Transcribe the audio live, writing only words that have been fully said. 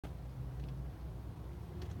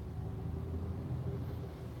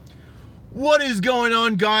What is going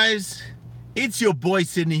on, guys? It's your boy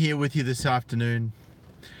Sydney here with you this afternoon.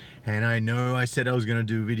 And I know I said I was going to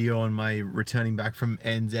do a video on my returning back from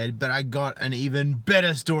NZ, but I got an even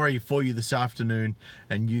better story for you this afternoon,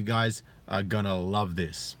 and you guys are going to love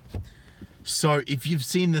this. So if you've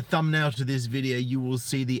seen the thumbnail to this video, you will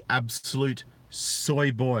see the absolute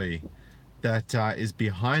soy boy that is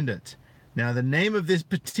behind it. Now, the name of this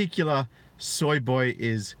particular soy boy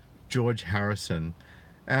is George Harrison.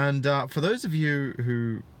 And for those of you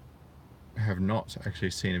who have not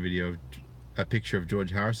actually seen a picture of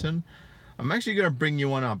George Harrison, I'm actually going to bring you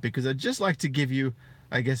one up because I'd just like to give you,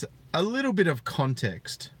 I guess, a little bit of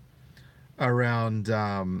context around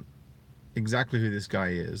exactly who this guy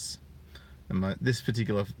is. And this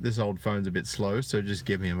old phone's a bit slow, so just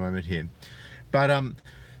give me a moment here. But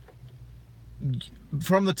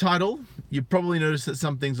from the title, you probably noticed that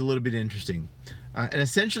something's a little bit interesting. And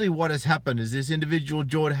essentially what has happened is this individual,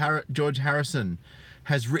 George Harrison,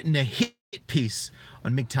 has written a hit piece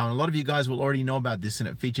on MGTOW. A lot of you guys will already know about this, and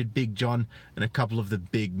it featured Big John and a couple of the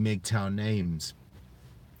big MGTOW names.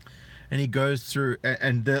 And he goes through,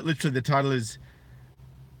 and literally the title is,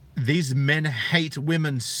 "These men hate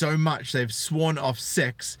women so much they've sworn off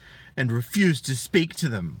sex and refuse to speak to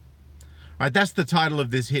them." Right, that's the title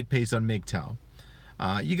of this hit piece on MGTOW.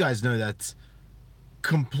 You guys know that's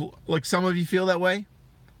like, some of you feel that way.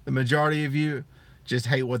 The majority of you just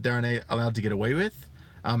hate what they're allowed to get away with,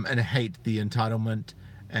 and hate the entitlement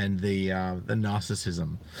and the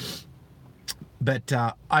narcissism. But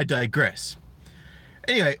I digress.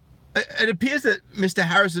 Anyway, it appears that Mr.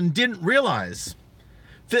 Harrison didn't realize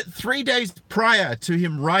that 3 days prior to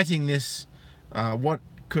him writing this, what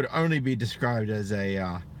could only be described as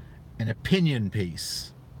an opinion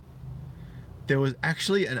piece, there was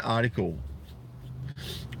actually an article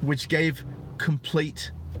which gave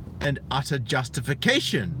complete and utter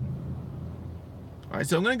justification. All right,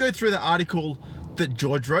 so I'm going to go through the article that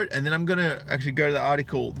George wrote, and then I'm going to actually go to the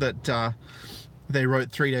article that they wrote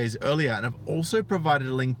 3 days earlier. And I've also provided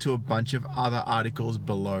a link to a bunch of other articles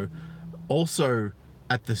below, also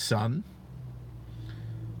at The Sun.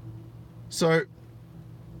 So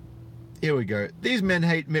here we go. "These men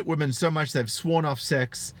hate women so much they've sworn off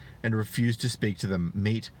sex and refuse to speak to them.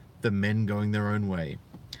 Meet the men going their own way.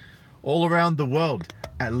 All around the world,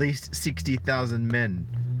 at least 60,000 men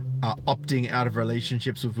are opting out of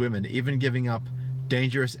relationships with women, even giving up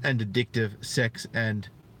dangerous and addictive sex and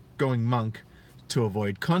going monk to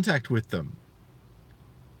avoid contact with them."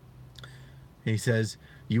 He says,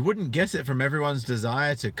 "You wouldn't guess it from everyone's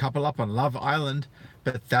desire to couple up on Love Island,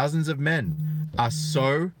 but thousands of men are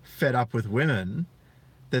so fed up with women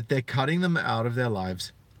that they're cutting them out of their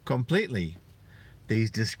lives completely. These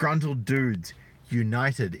disgruntled dudes,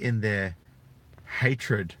 united in their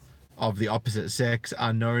hatred of the opposite sex,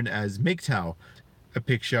 are known as MGTOW." A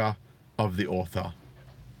picture of the author.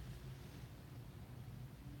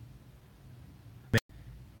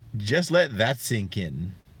 Just let that sink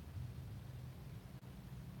in.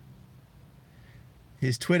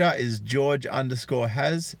 His Twitter is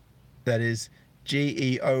George_has, that is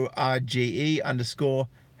GEORGE_HAZ,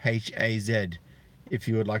 if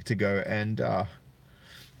you would like to go and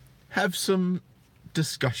have some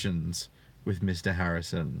discussions with Mr.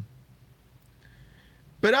 Harrison.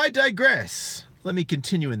 But I digress. Let me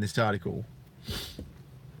continue in this article.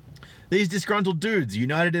 "These disgruntled dudes,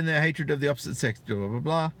 united in their hatred of the opposite sex, blah, blah,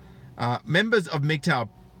 blah, blah. Members of MGTOW,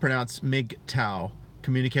 pronounced MGTOW,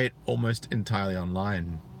 communicate almost entirely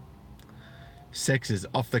online. Sex is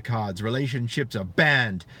off the cards. Relationships are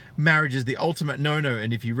banned. Marriage is the ultimate no-no,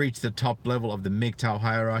 and if you reach the top level of the MGTOW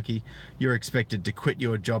hierarchy, you're expected to quit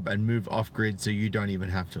your job and move off-grid so you don't even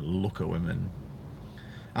have to look at women.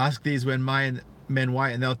 Ask these men why,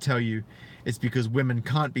 and they'll tell you it's because women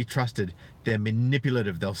can't be trusted. They're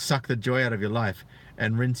manipulative. They'll suck the joy out of your life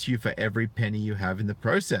and rinse you for every penny you have in the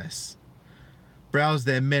process. Browse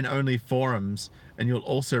their men-only forums, and you'll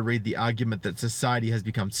also read the argument that society has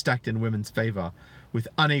become stacked in women's favor, with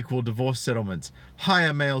unequal divorce settlements,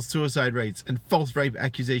 higher male suicide rates, and false rape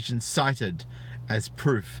accusations cited as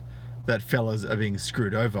proof that fellas are being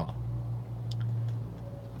screwed over.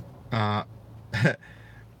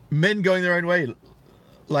 Men going their own way,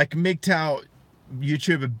 like MGTOW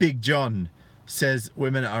YouTuber Big John says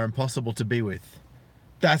women are impossible to be with.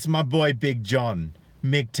 That's my boy Big John.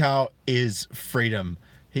 MGTOW is freedom."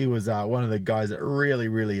 He was one of the guys that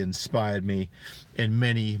really inspired me in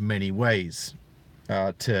many ways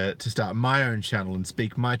to start my own channel and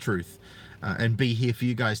speak my truth and be here for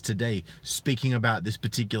you guys today, speaking about this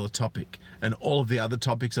particular topic and all of the other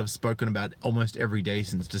topics I've spoken about almost every day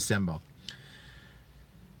since December.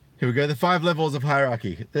 Here we go, the 5 levels of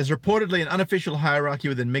hierarchy. There's reportedly an unofficial hierarchy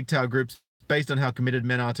within MGTOW groups based on how committed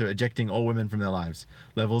men are to ejecting all women from their lives.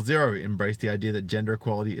 Level 0, embrace the idea that gender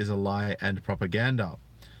equality is a lie and propaganda.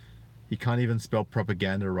 You can't even spell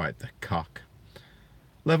propaganda right, the cock.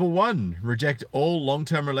 Level 1, reject all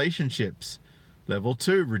long-term relationships. Level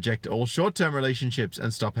 2, reject all short-term relationships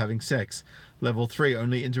and stop having sex. Level 3,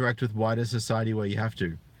 only interact with wider society where you have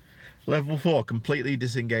to. Level 4, completely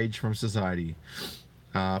disengage from society.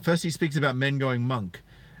 First he speaks about men going monk.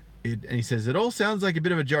 And he says, it all sounds like a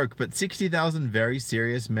bit of a joke, but 60,000 very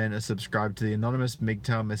serious men are subscribed to the anonymous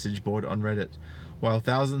MGTOW message board on Reddit, while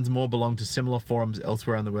thousands more belong to similar forums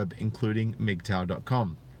elsewhere on the web, including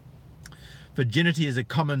MGTOW.com. Virginity is a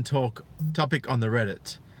common topic on the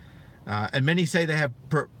Reddit. And many say they have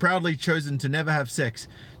proudly chosen to never have sex,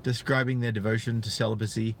 describing their devotion to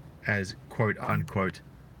celibacy as quote-unquote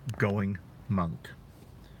going monk.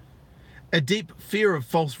 A deep fear of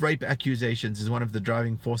false rape accusations is one of the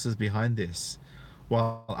driving forces behind this,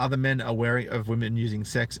 while other men are wary of women using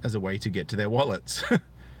sex as a way to get to their wallets.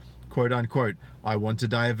 Quote-unquote, I want to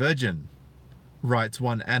die a virgin, writes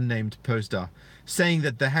one unnamed poster, saying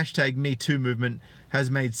that the hashtag #MeToo movement has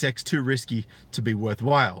made sex too risky to be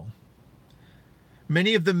worthwhile.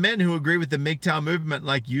 Many of the men who agree with the MGTOW movement,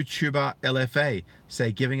 like YouTuber LFA,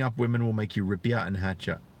 say giving up women will make you richer and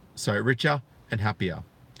happier.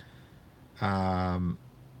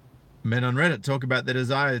 Men on Reddit talk about their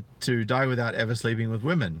desire to die without ever sleeping with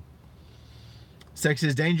women. Sex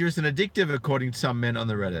is dangerous and addictive, according to some men on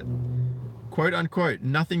the Reddit. Quote unquote,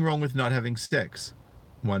 nothing wrong with not having sex,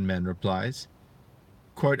 one man replies.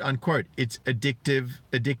 Quote unquote, it's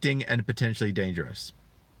addicting and potentially dangerous.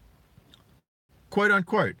 Quote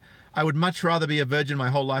unquote, I would much rather be a virgin my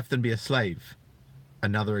whole life than be a slave.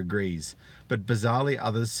 Another agrees, but bizarrely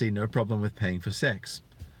others see no problem with paying for sex.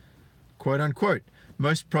 Quote unquote,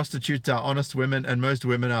 most prostitutes are honest women and most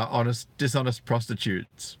women are dishonest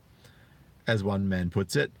prostitutes, as one man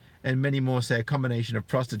puts it, and many more say a combination of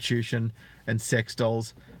prostitution and sex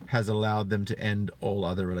dolls has allowed them to end all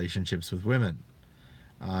other relationships with women.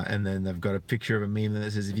 And then they've got a picture of a meme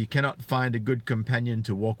that says, if you cannot find a good companion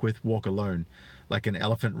to walk with, walk alone, like an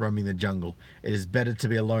elephant roaming the jungle. It is better to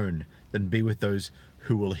be alone than be with those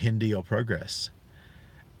who will hinder your progress.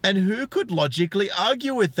 And who could logically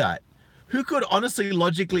argue with that? Who could honestly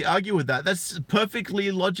logically argue with that? That's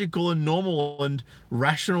perfectly logical and normal and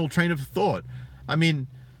rational train of thought. I mean,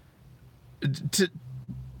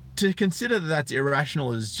 to consider that that's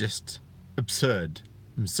irrational is just absurd.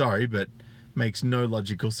 I'm sorry, but makes no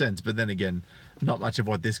logical sense. But then again, not much of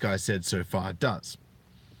what this guy said so far does.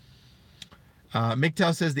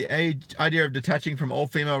 MGTOW says the idea of detaching from all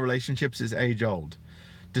female relationships is age-old.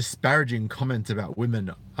 Disparaging comments about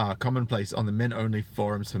women are commonplace on the men-only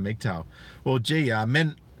forums for MGTOW. Well, gee,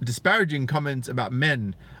 disparaging comments about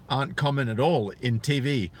men aren't common at all in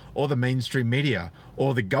TV or the mainstream media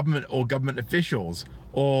or the government or government officials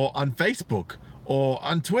or on Facebook or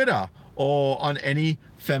on Twitter or on any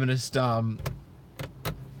feminist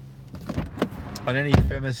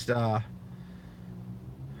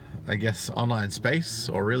I guess online space,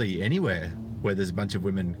 or really anywhere where there's a bunch of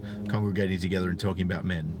women congregating together and talking about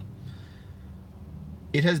men.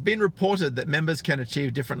 It has been reported that members can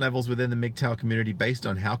achieve different levels within the MGTOW community based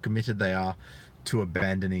on how committed they are to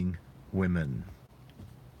abandoning women.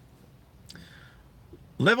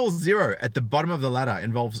 Level 0 at the bottom of the ladder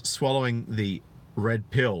involves swallowing the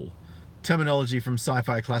red pill, terminology from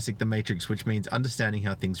sci-fi classic The Matrix, which means understanding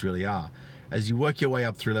how things really are. As you work your way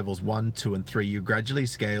up through levels 1, 2, and 3, you gradually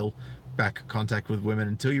scale back contact with women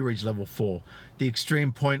until you reach level 4, the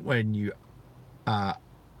extreme point when you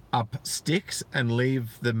up sticks and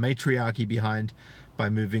leave the matriarchy behind by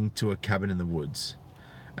moving to a cabin in the woods.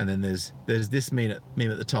 And then there's this meme at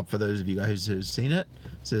the top for those of you guys who've seen it.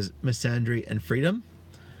 It says misandry and freedom.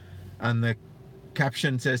 And the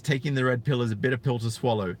caption says, taking the red pill is a bitter pill to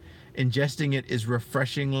swallow. Ingesting it is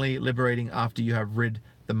refreshingly liberating after you have rid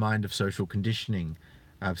the mind of social conditioning.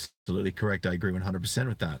 Absolutely correct. I agree 100%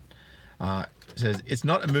 with that. It says, it's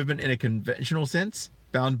not a movement in a conventional sense,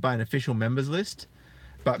 bound by an official members list,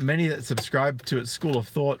 but many that subscribe to its school of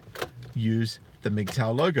thought use the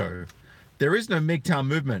MGTOW logo. There is no MGTOW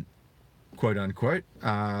movement, quote unquote.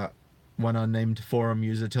 One unnamed forum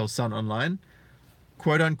user tells Sun Online,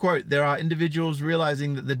 quote unquote, there are individuals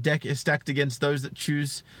realizing that the deck is stacked against those that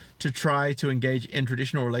choose to try to engage in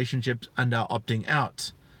traditional relationships and are opting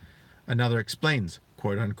out. Another explains,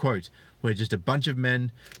 quote unquote, we're just a bunch of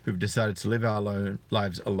men who've decided to live our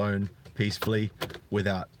lives alone, peacefully,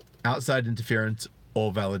 without outside interference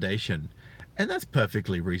or validation. And that's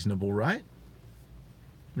perfectly reasonable, right?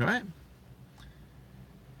 Right?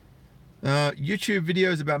 YouTube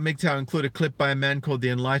videos about MGTOW include a clip by a man called the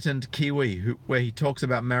Enlightened Kiwi, where he talks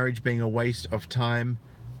about marriage being a waste of time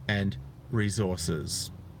and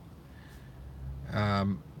resources.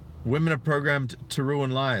 Women are programmed to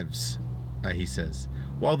ruin lives, he says.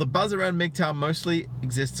 While the buzz around MGTOW mostly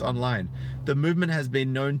exists online, the movement has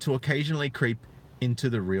been known to occasionally creep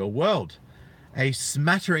into the real world. A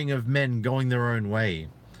smattering of men going their own way,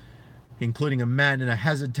 including a man in a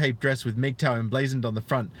hazard tape dress with MGTOW emblazoned on the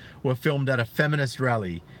front, were filmed at a feminist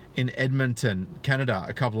rally in Edmonton, Canada,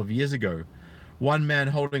 a couple of years ago. One man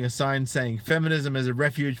holding a sign saying, "Feminism is a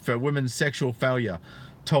refuge for women's sexual failure,"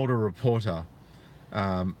 told a reporter.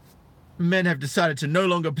 Men have decided to no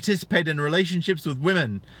longer participate in relationships with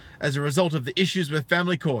women as a result of the issues with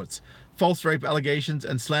family courts, false rape allegations,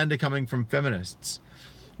 and slander coming from feminists.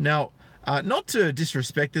 Now, not to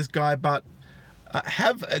disrespect this guy, but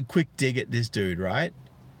have a quick dig at this dude, right?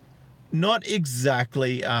 Not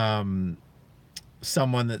exactly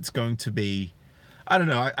someone that's going to be, I don't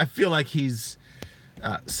know, I feel like he's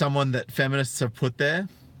someone that feminists have put there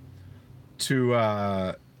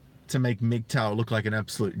to make MGTOW look like an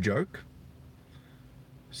absolute joke.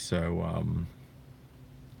 So,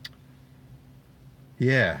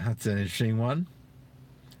 yeah, that's an interesting one.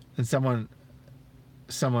 And someone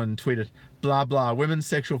tweeted, "Blah blah, women's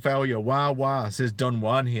sexual failure, wah wah," says Don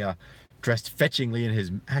Juan here, dressed fetchingly in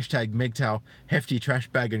his hashtag MGTOW hefty trash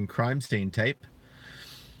bag and crime scene tape.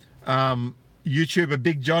 YouTuber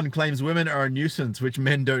Big John claims women are a nuisance which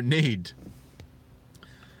men don't need.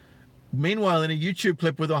 Meanwhile, in a YouTube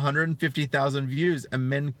clip with 150,000 views, a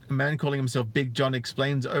man calling himself Big John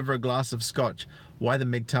explains over a glass of scotch why the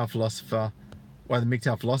MGTOW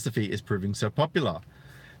philosophy is proving so popular.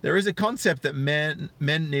 "There is a concept that men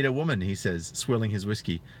need a woman," he says, swilling his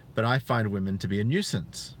whiskey, "but I find women to be a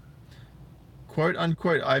nuisance. Quote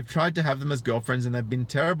unquote, I've tried to have them as girlfriends and they've been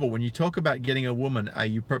terrible. When you talk about getting a woman, are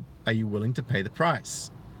you willing to pay the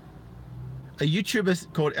price?" A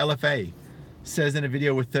YouTuber called LFA says in a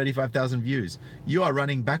video with 35,000 views, "You are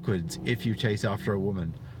running backwards if you chase after a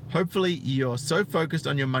woman. Hopefully you're so focused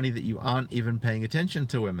on your money that you aren't even paying attention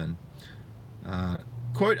to women."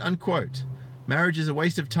 Quote unquote, "Marriage is a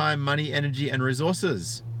waste of time, money, energy, and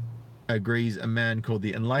resources," agrees a man called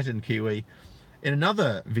the Enlightened Kiwi in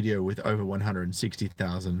another video with over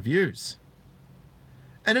 160,000 views.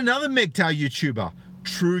 And another MGTOW YouTuber,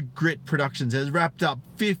 True Grit Productions, has wrapped up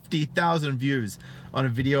 50,000 views on a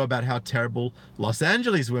video about how terrible Los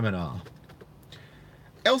Angeles women are.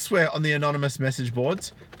 Elsewhere on the anonymous message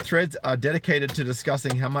boards, threads are dedicated to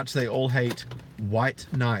discussing how much they all hate white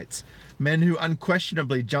knights, men who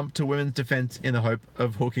unquestionably jump to women's defense in the hope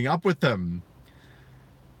of hooking up with them.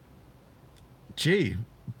 Gee,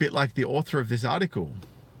 a bit like the author of this article.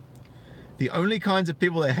 The only kinds of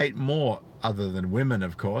people they hate more, other than women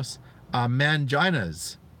of course, are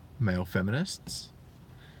manginas, male feminists,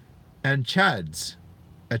 and chads,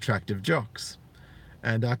 attractive jocks.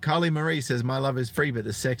 And Carly Marie says, "My love is free, but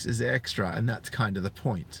the sex is extra," and that's kind of the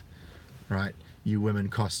point, right? You women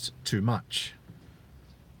cost too much,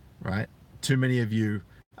 right? Too many of you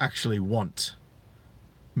actually want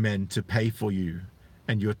men to pay for you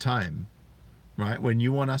and your time, right? When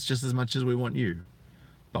you want us just as much as we want you,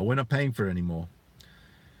 but we're not paying for it anymore.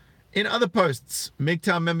 In other posts,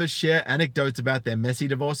 MGTOW members share anecdotes about their messy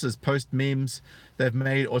divorces, post memes they've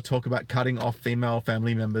made, or talk about cutting off female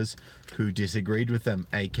family members who disagreed with them,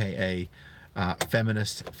 aka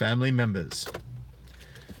feminist family members.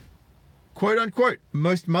 Quote unquote,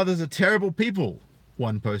 "Most mothers are terrible people,"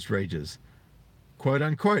 one post rages. Quote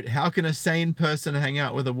unquote, "How can a sane person hang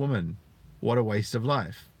out with a woman? What a waste of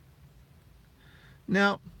life."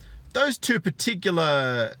 Now, those two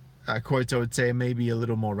particular quotes, I would say, are maybe a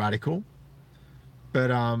little more radical, but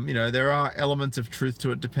you know, there are elements of truth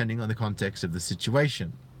to it depending on the context of the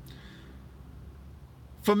situation.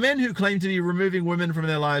 For men who claim to be removing women from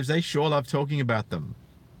their lives, they sure love talking about them.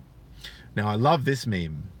 Now, I love this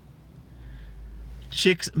meme.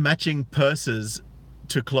 Chicks matching purses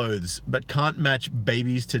to clothes, but can't match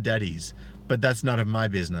babies to daddies, but that's none of my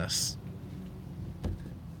business.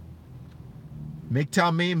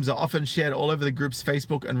 MGTOW memes are often shared all over the group's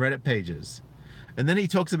Facebook and Reddit pages. And then he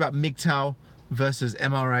talks about MGTOW versus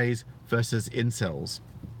MRAs versus incels.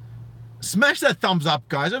 Smash that thumbs up,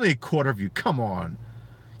 guys. Only a quarter of you. Come on.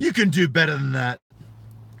 You can do better than that.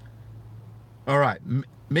 All right.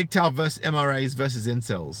 MGTOW versus MRAs versus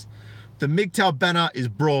incels. The MGTOW banner is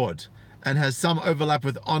broad and has some overlap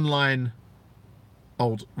with online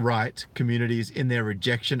alt-right communities in their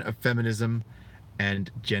rejection of feminism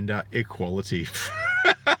and gender equality.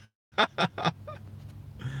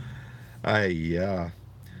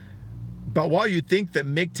 But while you'd think that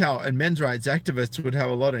MGTOW and men's rights activists would have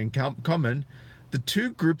a lot in common, the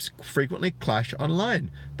two groups frequently clash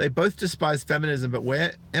online. They both despise feminism, but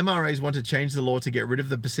where MRAs want to change the law to get rid of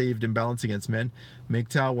the perceived imbalance against men,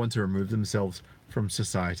 MGTOW want to remove themselves from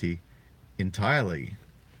society entirely.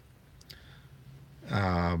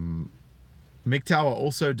 MGTOW are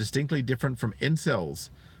also distinctly different from incels,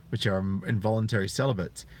 which are involuntary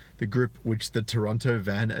celibates, the group which the Toronto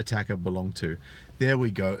van attacker belonged to. There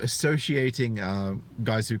we go, associating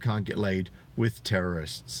guys who can't get laid with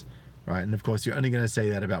terrorists, right? And of course, you're only going to say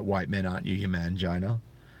that about white men, aren't you, you mangina?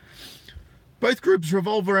 Both groups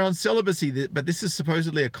revolve around celibacy, but this is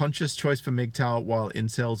supposedly a conscious choice for MGTOW, while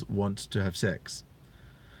incels want to have sex.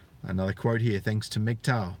 Another quote here, thanks to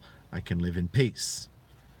MGTOW, I can live in peace.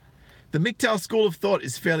 The MGTOW school of thought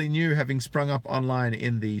is fairly new, having sprung up online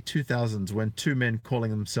in the 2000s when two men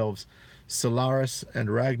calling themselves Solaris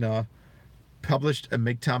and Ragnar published a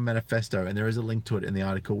MGTOW manifesto, and there is a link to it in the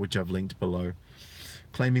article, which I've linked below,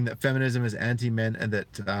 claiming that feminism is anti-men and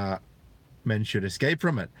that men should escape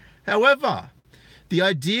from it. However, the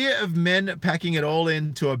idea of men packing it all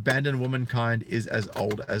in to abandon womankind is as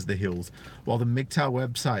old as the hills, while the MGTOW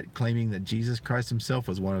website claiming that Jesus Christ himself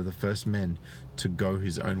was one of the first men to go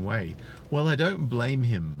his own way. Well, I don't blame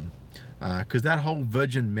him, because that whole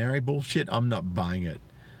Virgin Mary bullshit, I'm not buying it.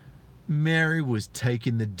 Mary was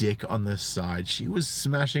taking the dick on the side. She was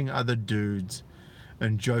smashing other dudes,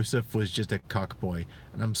 and Joseph was just a cuckboy.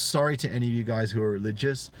 And I'm sorry to any of you guys who are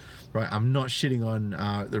religious, right? I'm not shitting on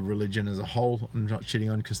the religion as a whole. I'm not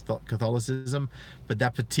shitting on Catholicism, but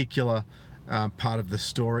that particular part of the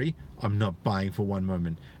story, I'm not buying for one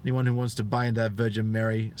moment. Anyone who wants to buy into that Virgin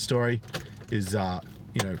Mary story is,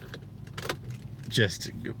 you know, just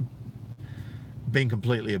being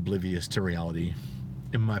completely oblivious to reality,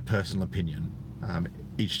 in my personal opinion.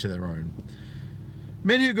 Each to their own.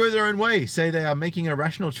 Men who go their own way say they are making a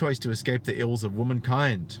rational choice to escape the ills of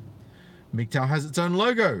womankind. MGTOW has its own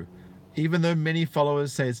logo, even though many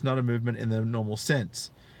followers say it's not a movement in the normal sense.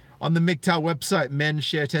 On the MGTOW website, men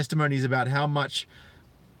share testimonies about how much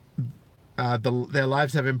their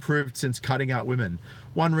lives have improved since cutting out women.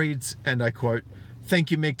 One reads, and I quote, "Thank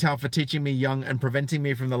you, MGTOW, for teaching me young and preventing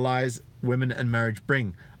me from the lies women and marriage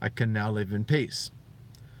bring. I can now live in peace."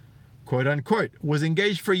 Quote unquote, "Was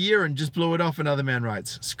engaged for a year and just blew it off," another man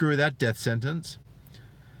writes. "Screw that death sentence."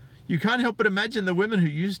 You can't help but imagine the women who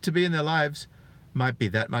used to be in their lives might be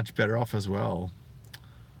that much better off as well.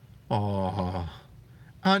 Oh,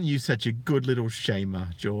 aren't you such a good little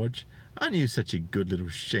shamer, George? Aren't you such a good little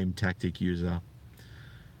shame tactic user?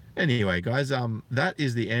 Anyway, guys, that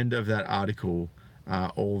is the end of that article,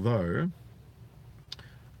 although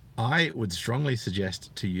I would strongly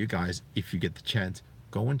suggest to you guys, if you get the chance,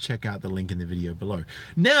 go and check out the link in the video below.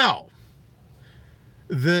 Now,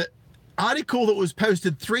 the article that was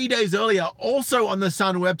posted 3 days earlier, also on the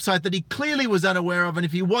Sun website, that he clearly was unaware of, and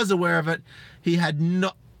if he was aware of it, he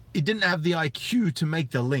didn't have the IQ to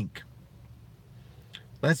make the link.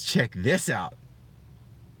 Let's check this out.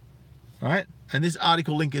 All right, and this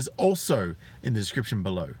article link is also in the description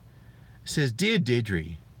below. It says, "Dear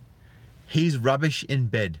Deirdre, he's rubbish in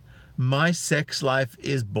bed. My sex life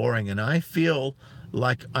is boring and I feel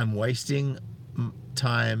like I'm wasting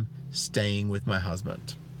time staying with my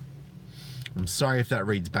husband." I'm sorry if that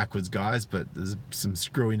reads backwards, guys, but there's some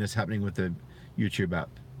screwiness happening with the YouTube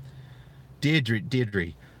app.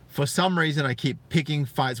 Deirdre, for some reason I keep picking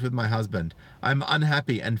fights with my husband. I'm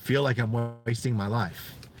unhappy and feel like I'm wasting my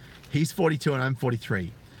life. He's 42 and I'm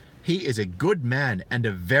 43. He is a good man and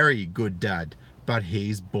a very good dad, but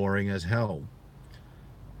he's boring as hell.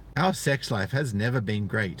 Our sex life has never been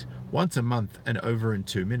great. Once a month and over in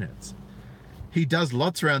 2 minutes. He does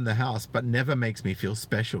lots around the house, but never makes me feel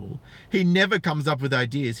special. He never comes up with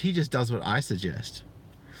ideas. He just does what I suggest.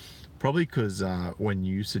 Probably because when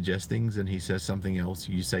you suggest things and he says something else,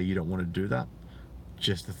 you say you don't want to do that.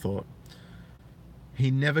 Just a thought. He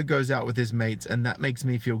never goes out with his mates, and that makes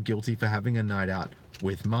me feel guilty for having a night out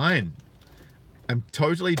with mine. I'm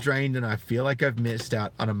totally drained and I feel like I've missed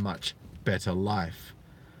out on a much better life.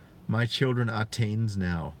 My children are teens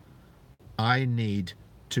now. I need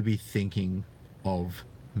to be thinking of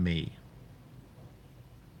me.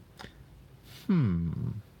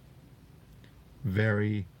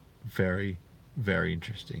 Very, very, very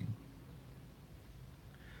interesting.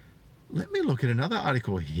 Let me look at another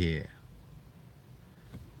article here.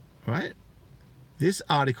 Right? This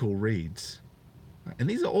article reads, and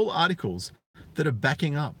these are all articles that are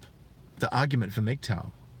backing up the argument for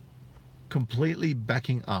MGTOW. Completely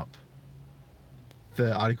backing up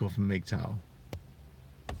the article from MGTOW.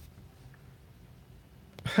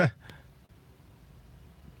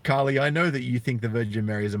 Carly, I know that you think the Virgin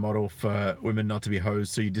Mary is a model for women not to be hoes,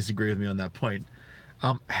 so you disagree with me on that point.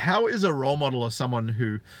 How is a role model of someone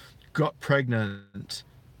who got pregnant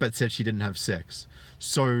but said she didn't have sex?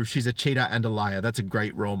 So she's a cheater and a liar. That's a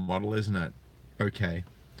great role model, isn't it? Okay.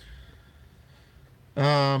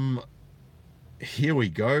 Here we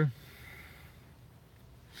go.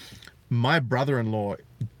 My brother-in-law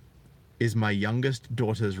is my youngest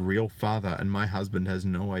daughter's real father, and my husband has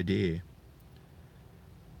no idea.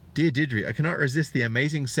 Dear Didri, I cannot resist the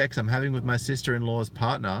amazing sex I'm having with my sister-in-law's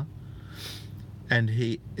partner, and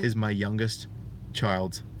he is my youngest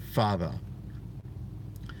child's father.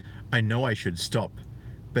 I know I should stop,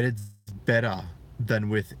 but it's better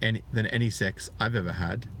than any sex I've ever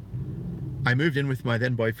had. I moved in with my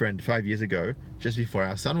then boyfriend 5 years ago, just before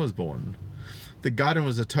our son was born. The garden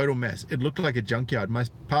was a total mess. It looked like a junkyard. My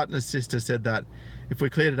partner's sister said that if we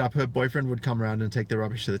cleared it up, her boyfriend would come around and take the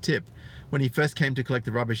rubbish to the tip. When he first came to collect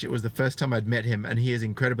the rubbish, it was the first time I'd met him, and he is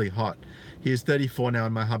incredibly hot. He is 34 now,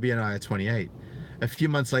 and my hubby and I are 28. A few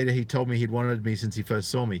months later, he told me he'd wanted me since he first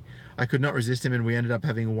saw me. I could not resist him, and we ended up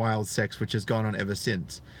having wild sex, which has gone on ever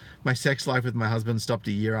since. My sex life with my husband stopped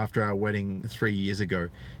a year after our wedding 3 years ago.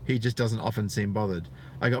 He just doesn't often seem bothered.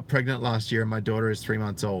 I got pregnant last year, and my daughter is 3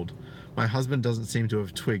 months old. My husband doesn't seem to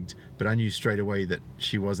have twigged, but I knew straight away that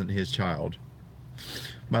she wasn't his child.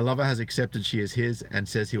 My lover has accepted she is his and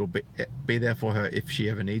says he will be there for her if she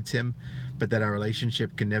ever needs him, but that our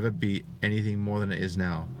relationship can never be anything more than it is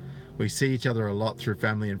now. We see each other a lot through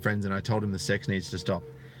family and friends, and I told him the sex needs to stop.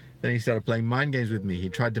 Then he started playing mind games with me. He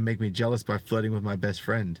tried to make me jealous by flirting with my best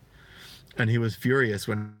friend, and he was furious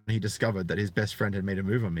when he discovered that his best friend had made a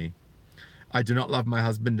move on me. I do not love my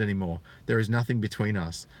husband anymore. There is nothing between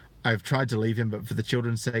us. I have tried to leave him, but for the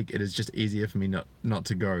children's sake, it is just easier for me not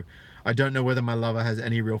to go. I don't know whether my lover has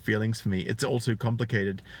any real feelings for me. It's all too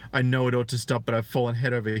complicated. I know it ought to stop, but I've fallen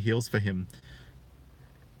head over heels for him.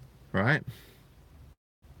 Right?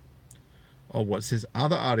 Oh, what's his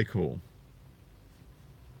other article?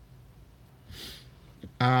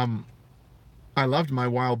 I loved my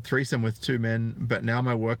wild threesome with 2 men, but now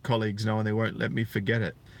my work colleagues know and they won't let me forget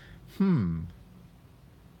it.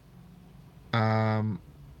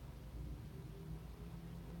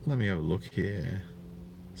 Let me have a look here.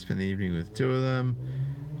 Spent the evening with 2 of them.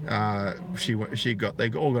 They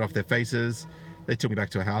all got off their faces. They took me back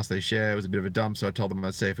to a house they share. It was a bit of a dump, so I told them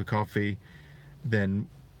I'd stay for coffee. Then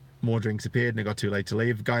more drinks appeared, and it got too late to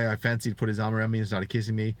leave. The guy I fancied put his arm around me and started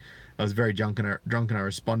kissing me. I was very drunk, and I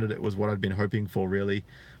responded. It was what I'd been hoping for, really.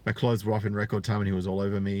 My clothes were off in record time, and he was all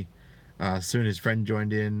over me. Soon his friend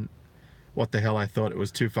joined in. What the hell, I thought it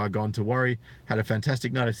was too far gone to worry. Had a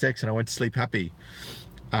fantastic night of sex, and I went to sleep happy.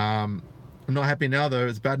 I'm not happy now, though.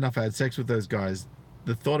 It's bad enough I had sex with those guys.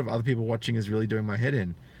 The thought of other people watching is really doing my head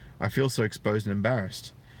in. I feel so exposed and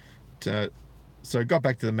embarrassed. So I got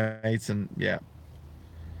back to the mates, and yeah.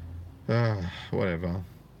 Whatever.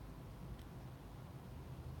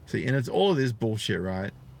 See, and it's all of this bullshit,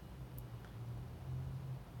 right?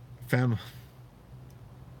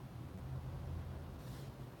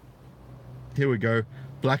 Here we go.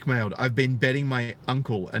 Blackmailed. I've been betting my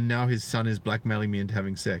uncle, and now his son is blackmailing me into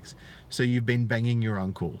having sex. So you've been banging your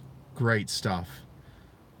uncle. Great stuff.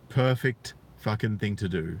 Perfect fucking thing to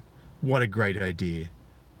do. What a great idea.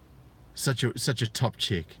 Such a top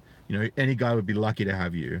chick. You know, any guy would be lucky to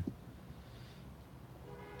have you.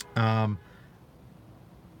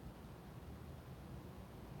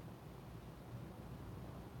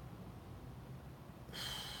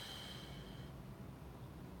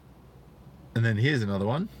 And then here's another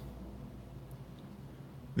one.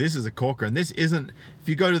 This is a corker, and this isn't. If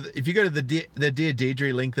you go to the Dear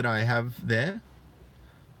Deidre link that I have there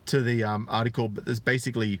to the article, but there's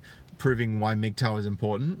basically proving why MGTOW is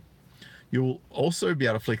important. You'll also be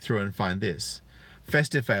able to flick through and find this.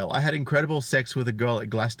 Festive fail. I had incredible sex with a girl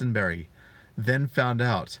at Glastonbury, then found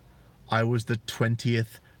out I was the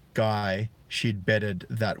 20th guy she'd bedded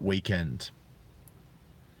that weekend.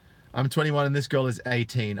 I'm 21 and this girl is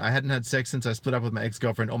 18. I hadn't had sex since I split up with my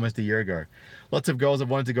ex-girlfriend almost a year ago. Lots of girls have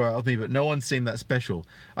wanted to go out with me, but no one seemed that special.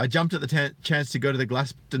 I jumped at the chance to go to the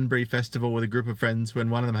Glastonbury Festival with a group of friends when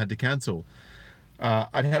one of them had to cancel.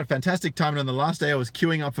 I'd had a fantastic time, and on the last day I was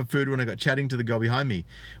queuing up for food when I got chatting to the girl behind me.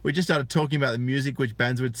 We just started talking about the music, which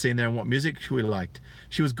bands we'd seen there, and what music we liked.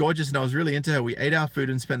 She was gorgeous, and I was really into her. We ate our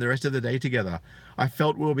food and spent the rest of the day together. I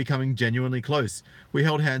felt we were becoming genuinely close. We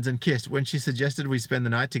held hands and kissed. When she suggested we spend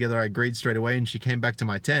the night together, I agreed straight away, and she came back to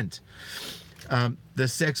my tent. The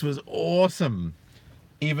sex was awesome,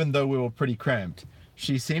 even though we were pretty cramped.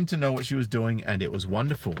 She seemed to know what she was doing, and it was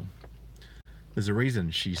wonderful. There's a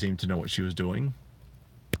reason she seemed to know what she was doing.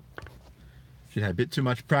 She'd had a bit too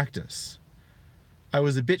much practice. I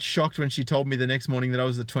was a bit shocked when she told me the next morning that I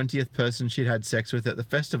was the 20th person she'd had sex with at the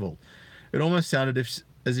festival. It almost sounded as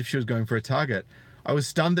if she was going for a target. I was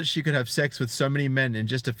stunned that she could have sex with so many men in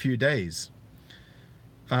just a few days.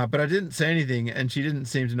 But I didn't say anything, and she didn't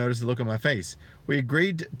seem to notice the look on my face. We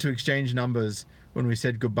agreed to exchange numbers when we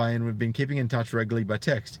said goodbye, and we've been keeping in touch regularly by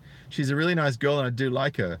text. She's a really nice girl, and I do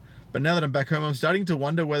like her. But now that I'm back home, I'm starting to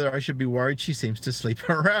wonder whether I should be worried she seems to sleep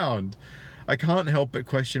around. I can't help but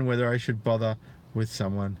question whether I should bother with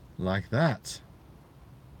someone like that.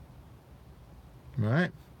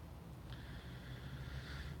 Right?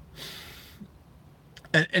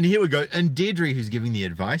 And here we go. And Deirdre, who's giving the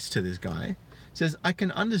advice to this guy, says, I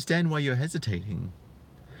can understand why you're hesitating.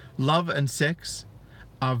 Love and sex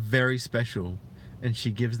are very special, and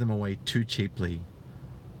she gives them away too cheaply.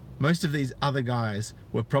 Most of these other guys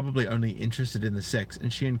were probably only interested in the sex,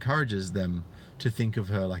 and she encourages them to think of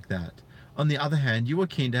her like that. On the other hand, you were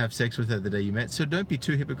keen to have sex with her the day you met, so don't be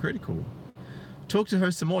too hypocritical. Talk to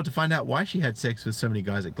her some more to find out why she had sex with so many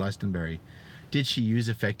guys at Glastonbury. Did she use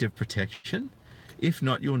effective protection? If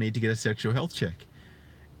not, you'll need to get a sexual health check.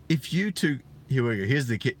 If you two, here we go, here's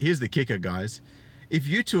the kicker, guys. If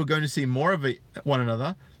you two are going to see more of one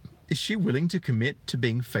another, is she willing to commit to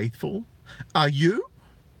being faithful? Are you?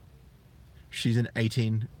 She's an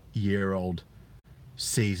 18-year-old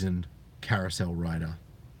seasoned carousel rider.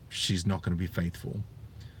 She's not going to be faithful.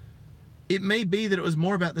 It may be that it was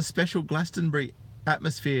more about the special Glastonbury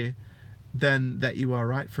atmosphere than that you are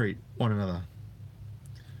right for one another.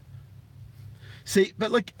 See,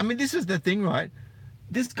 but like, I mean, this is the thing, right?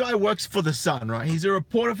 This guy works for The Sun, right? He's a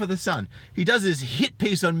reporter for The Sun. He does this hit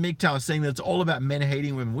piece on MGTOW saying that it's all about men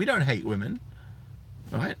hating women. We don't hate women,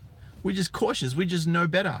 right? We're just cautious. We just know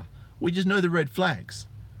better. We just know the red flags,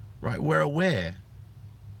 right? We're aware.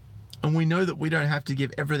 And we know that we don't have to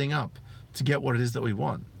give everything up to get what it is that we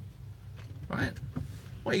want, right?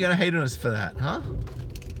 Why are you going to hate on us for that, huh?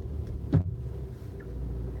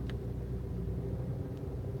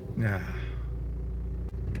 Nah.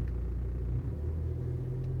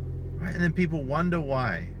 Right, and then people wonder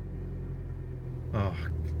why. Oh,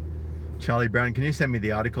 Charlie Brown, can you send me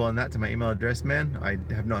the article on that to my email address, man? I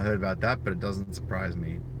have not heard about that, but it doesn't surprise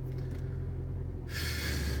me.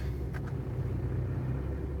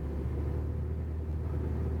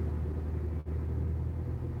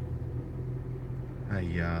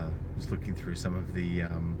 I was looking through some of the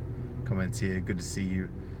comments here. Good to see you,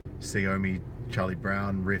 Xiaomi, Charlie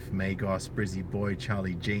Brown, Riff, Magos, Brizzy Boy,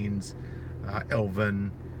 Charlie Jeans,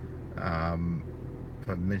 Elvin. I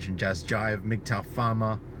mentioned Jazz Jive, MGTOW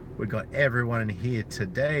Farmer. We got everyone in here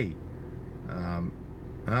today.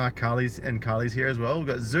 Carly's here as well. We've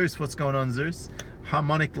got Zeus. What's going on, Zeus?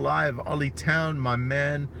 Harmonic Live, Ollie Town, my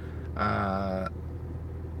man.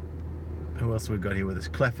 Who else we got here with us?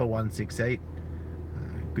 Cleffer168.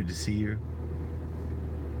 Good to see you.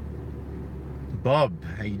 Bob,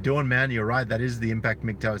 how you doing, man? You're right. That is the impact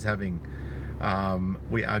MGTOW is having.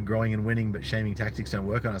 We are growing and winning, but shaming tactics don't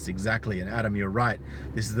work on us. Exactly. And Adam, you're right.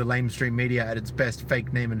 This is the lamestream media at its best.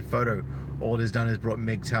 Fake name and photo. All it has done is brought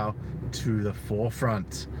MGTOW to the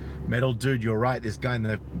forefront. Metal Dude, you're right. This guy in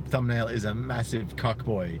the thumbnail is a massive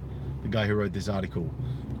cuckboy. The guy who wrote this article.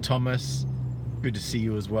 Thomas, good to see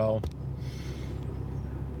you as well.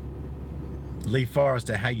 Lee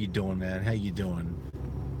Forrester, how you doing, man? How you doing?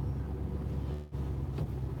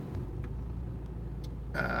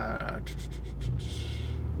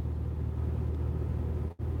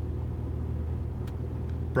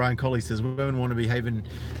 Brian Colley says, women want to behave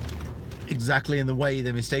exactly in the way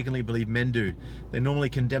they mistakenly believe men do. They normally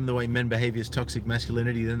condemn the way men behave as toxic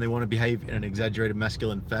masculinity, then they want to behave in an exaggerated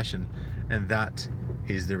masculine fashion. And that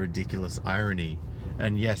is the ridiculous irony.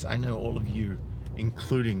 And yes, I know all of you,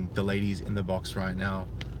 including the ladies in the box right now,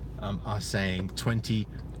 are saying 20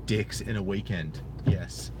 dicks in a weekend.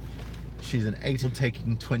 Yes. She's an 8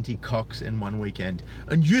 taking 20 cocks in one weekend.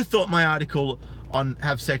 And you thought my article on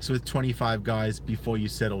have sex with 25 guys before you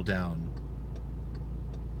settle down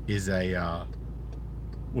is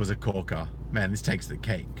was a corker. Man, this takes the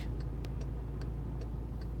cake.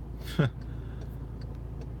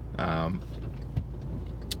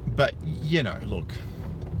 But you know, look,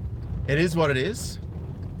 it is what it is,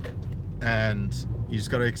 and you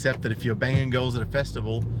just got to accept that if you're banging girls at a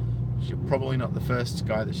festival, you're probably not the first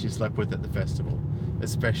guy that she slept with at the festival,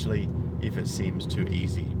 especially if it seems too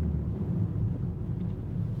easy.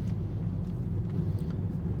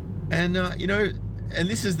 And you know, and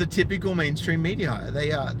this is the typical mainstream media.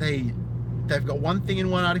 They've got one thing in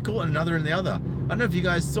one article and another in the other. I don't know if you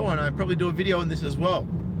guys saw, and I probably do a video on this as well.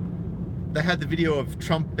 They had the video of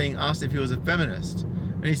Trump being asked if he was a feminist,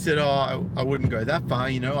 And he said, oh, I wouldn't go that far,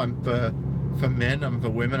 you know, I'm for men, I'm for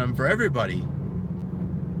women, I'm for everybody.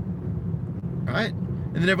 Right?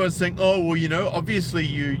 And then everyone's saying, oh, well, you know, obviously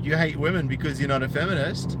you hate women because you're not a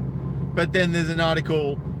feminist. But then there's an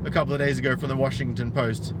article a couple of days ago from the Washington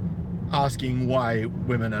Post asking why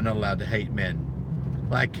women are not allowed to hate men.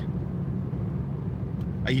 Like,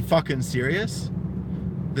 are you fucking serious?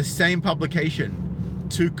 The same publication,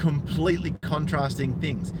 two completely contrasting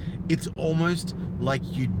things. It's almost like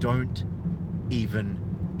you don't even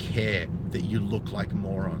care that you look like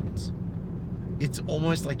morons. It's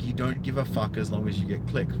almost like you don't give a fuck as long as you get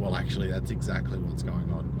clicks. Well, actually, that's exactly what's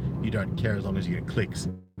going on. You don't care as long as you get clicks.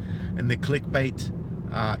 And the clickbait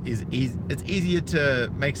is easy. It's easier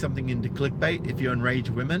to make something into clickbait if you enrage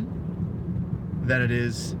women than it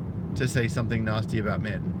is to say something nasty about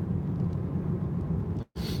men.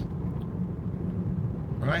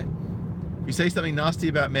 Right? You say something nasty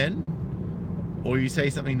about men, or you say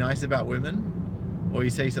something nice about women, or you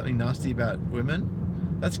say something nasty about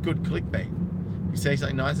women, that's good clickbait. You say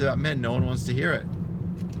something nice about men, no one wants to hear it.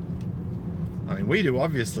 I mean, we do,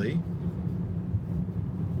 obviously.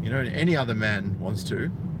 You know, any other man wants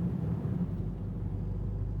to.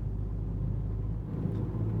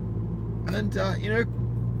 And, you know,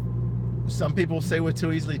 some people say we're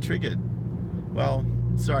too easily triggered. Well,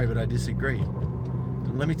 sorry, but I disagree.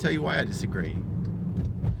 And let me tell you why I disagree.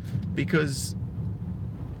 Because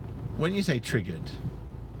when you say triggered,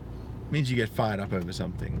 it means you get fired up over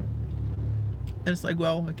something. And it's like,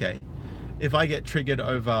 well, okay, if I get triggered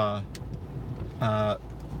over,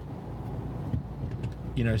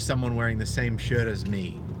 you know, someone wearing the same shirt as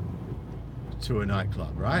me to a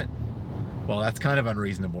nightclub, right? Well, that's kind of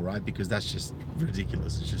unreasonable, right? Because that's just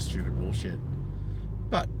ridiculous. It's just stupid bullshit.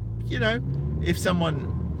 But, you know, if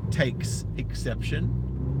someone takes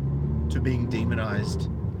exception to being demonized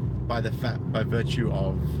by virtue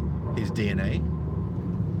of his DNA,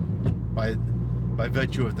 by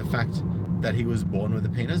virtue of the fact that he was born with a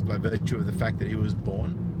penis, by virtue of the fact that he was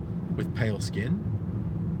born with pale skin,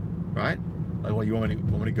 right? Like, well, you want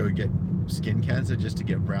me to go get skin cancer just to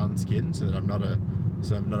get brown skin so that I'm not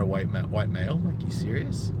a white male? Like, you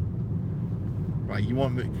serious? Right? You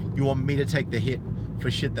want me to take the hit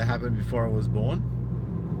for shit that happened before I was born,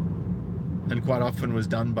 and quite often was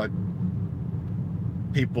done by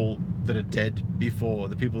people that are dead before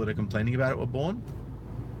the people that are complaining about it were born?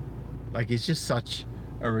 Like, it's just such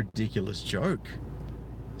a ridiculous joke.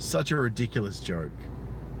 Such a ridiculous joke.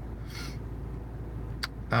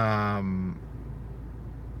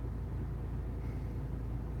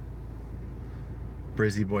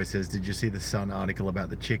 Brizzy Boy says, did you see the Sun article about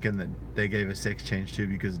the chicken that they gave a sex change to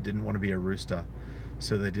because it didn't want to be a rooster?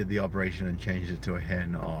 So they did the operation and changed it to a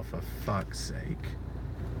hen. Oh, for fuck's sake.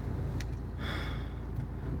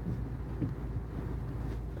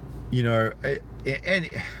 You know, and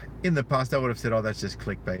in the past I would have said, oh, that's just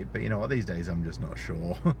clickbait. But you know what, these days I'm just not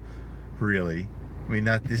sure. Really. I mean,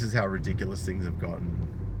 this is how ridiculous things have gotten.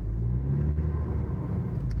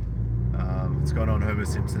 What's going on, Homer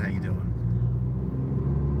Simpson? How you doing?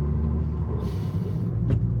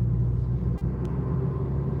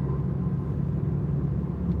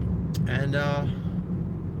 And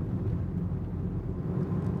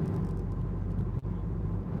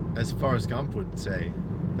as Forrest Gump would say,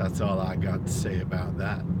 that's all I got to say about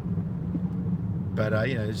that. But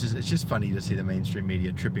you know, it's just funny to see the mainstream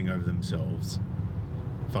media tripping over themselves,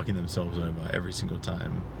 fucking themselves over every single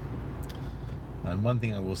time. And one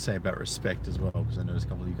thing I will say about respect as well, because I noticed a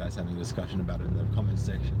couple of you guys having a discussion about it in the comments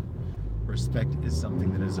section. Respect is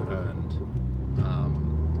something that is earned.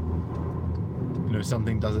 You know,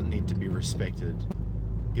 something doesn't need to be respected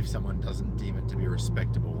if someone doesn't deem it to be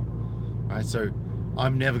respectable. Right? So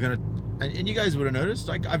I'm never gonna, and you guys would have noticed,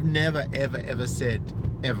 like, I've never ever said,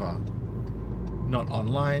 ever, not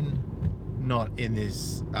online, not in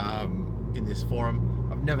this forum,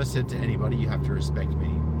 I've never said to anybody, you have to respect me,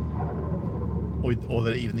 or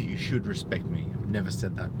that even that you should respect me. I've never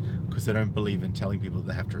said that, because I don't believe in telling people that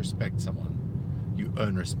they have to respect someone. You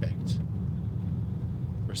earn respect.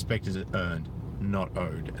 Respect is earned, not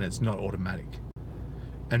owed, and it's not automatic.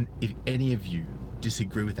 And if any of you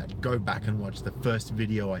disagree with that, go back and watch the first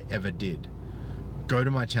video I ever did. Go to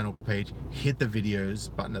my channel page, hit the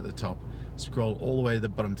videos button at the top, scroll all the way to the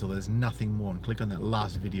bottom till there's nothing more, and click on that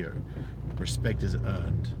last video. Respect is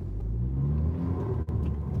earned.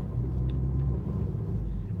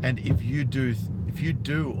 And if you do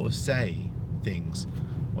or say things,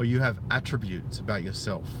 or you have attributes about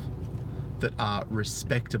yourself that are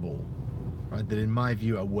respectable, right, that in my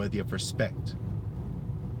view are worthy of respect,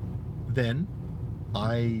 then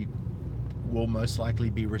I will most likely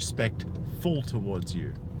be respectful respectful towards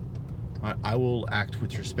you. I will act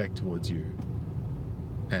with respect towards you.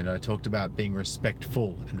 And I talked about being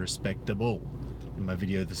respectful and respectable in my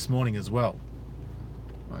video this morning as well.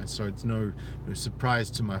 Right, so it's no surprise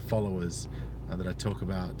to my followers that I talk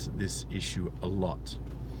about this issue a lot.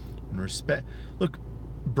 And respect, look,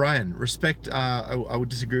 Brian, respect, I would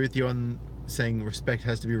disagree with you on saying respect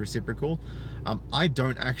has to be reciprocal. I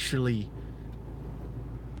don't actually,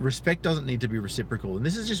 respect doesn't need to be reciprocal. And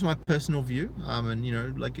this is just my personal view. And you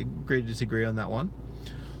know, like, agree to disagree on that one.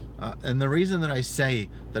 And the reason that I say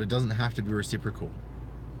that it doesn't have to be reciprocal,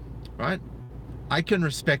 right? I can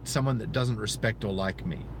respect someone that doesn't respect or like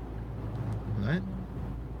me, right?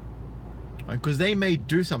 Because they may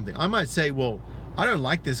do something. I might say, well, I don't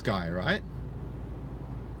like this guy, right?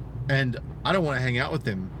 And I don't want to hang out with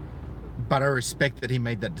him, but I respect that he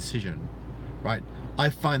made that decision, right? I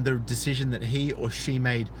find the decision that he or she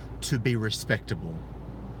made to be respectable.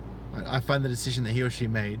 Right? I find the decision that he or she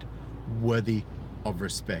made worthy of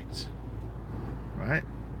respect, right?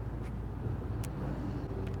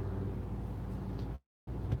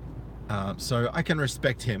 So I can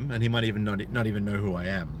respect him, and he might even not even know who I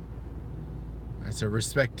am. Right? So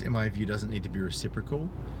respect, in my view, doesn't need to be reciprocal.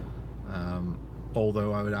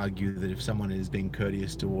 Although I would argue that if someone is being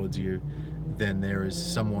courteous towards you, then there is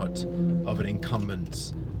somewhat of an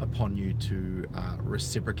incumbence upon you to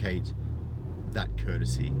reciprocate that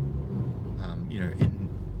courtesy.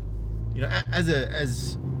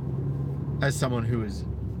 As someone who is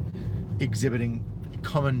exhibiting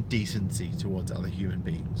common decency towards other human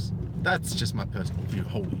beings. That's just my personal view.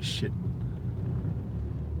 Holy shit.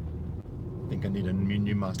 I think I need a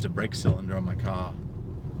new master brake cylinder on my car.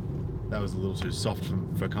 That was a little too soft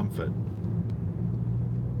for comfort.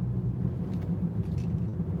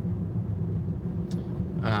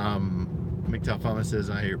 MGTOW Farmer says,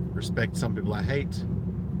 I respect some people I hate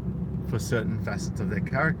for certain facets of their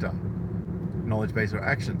character, knowledge-based or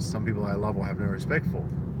actions. Some people I love or have no respect for.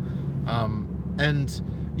 And,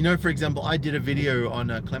 you know, for example, I did a video on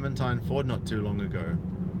Clementine Ford not too long ago.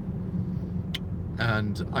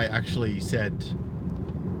 And I actually said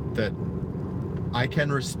that I can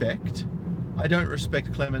respect, I don't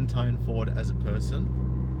respect Clementine Ford as a person,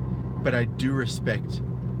 but I do respect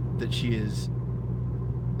that she is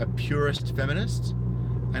a purist feminist,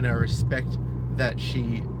 and I respect that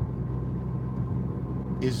she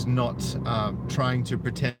is not trying to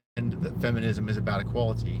pretend that feminism is about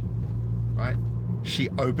equality, right? She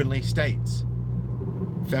openly states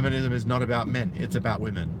feminism is not about men, it's about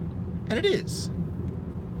women. And it is.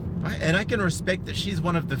 Right? And I can respect that she's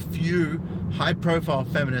one of the few high-profile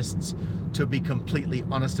feminists to be completely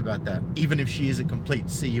honest about that, even if she is a complete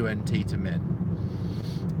CUNT to men.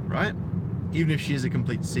 Right? Even if she is a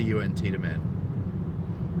complete CUNT to men.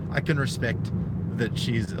 I can respect that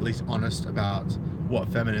she's at least honest about what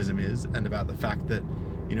feminism is and about the fact that,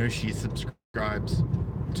 you know, she subscribes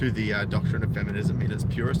to the doctrine of feminism in its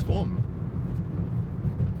purest form.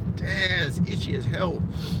 Damn, it's itchy as hell.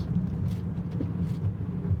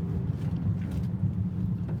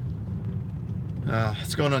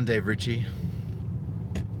 What's going on, Dave Ritchie?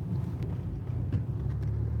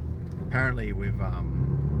 Apparently we've got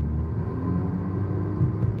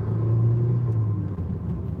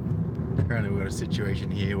a situation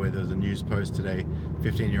here where there was a news post today.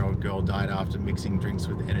 15-year-old girl died after mixing drinks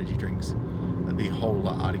with energy drinks. And the whole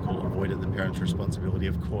article avoided the parents' responsibility.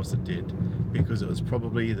 Of course it did, because it was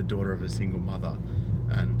probably the daughter of a single mother,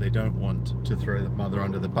 and they don't want to throw the mother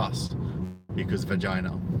under the bus because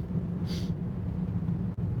vagina.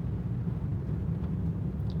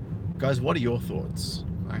 Guys, what are your thoughts?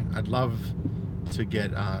 I'd love to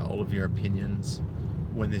get all of your opinions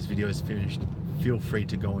when this video is finished. Feel free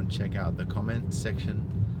to go and check out the comments section.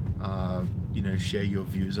 You know, share your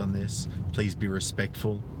views on this. Please be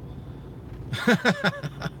respectful.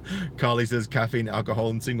 Carly says caffeine, alcohol,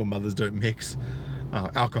 and single mothers don't mix.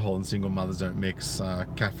 Alcohol and single mothers don't mix.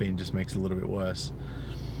 Caffeine just makes it a little bit worse.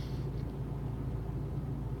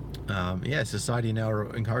 Yeah, society now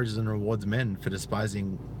encourages and rewards women for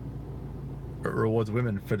despising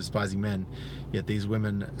men, yet these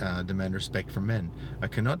women demand respect from men. I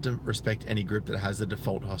cannot respect any group that has the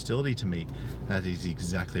default hostility to me. That is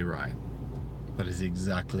exactly right. That is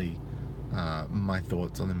exactly my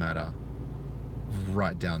thoughts on the matter,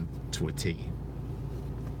 right down to a T.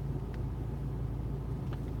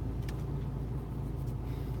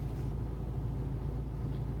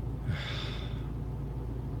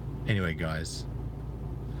 Anyway, guys,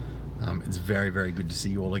 it's very, very good to see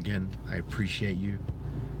you all again. I appreciate you,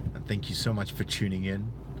 and thank you so much for tuning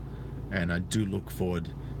in, and I do look forward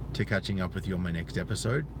to catching up with you on my next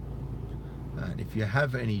episode. And if you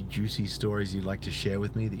have any juicy stories you'd like to share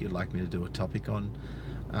with me that you'd like me to do a topic on,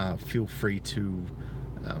 feel free to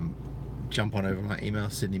jump on over my email,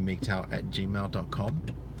 sydneymgtow@gmail.com.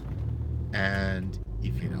 And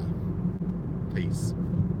if you know, peace.